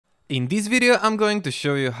In this video, I'm going to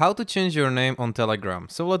show you how to change your name on Telegram.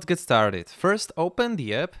 So let's get started. First, open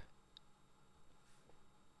the app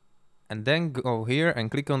and then go here and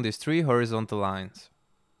click on these three horizontal lines.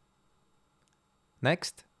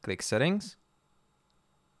 Next, click Settings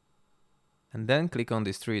and then click on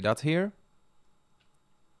these three dots here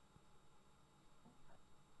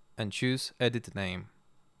and choose Edit Name.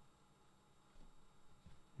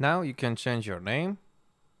 Now you can change your name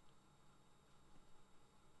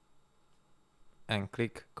and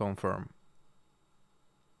click Confirm.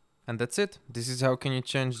 And that's it. This is how can you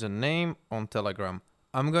change the name on Telegram.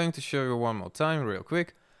 I'm going to show you one more time real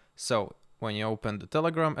quick. So when you open the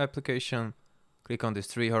Telegram application, click on these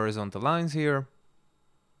three horizontal lines here,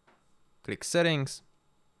 click Settings.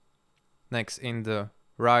 Next, in the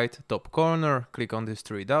right top corner, click on these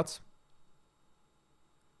three dots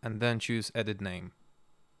and then choose Edit Name.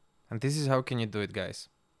 And this is how can you do it, guys.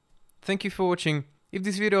 Thank you for watching. If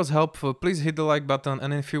this video was helpful, please hit the like button,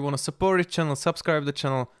 and if you want to support the channel, subscribe the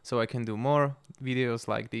channel so I can do more videos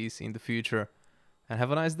like these in the future. And have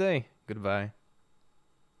a nice day. Goodbye.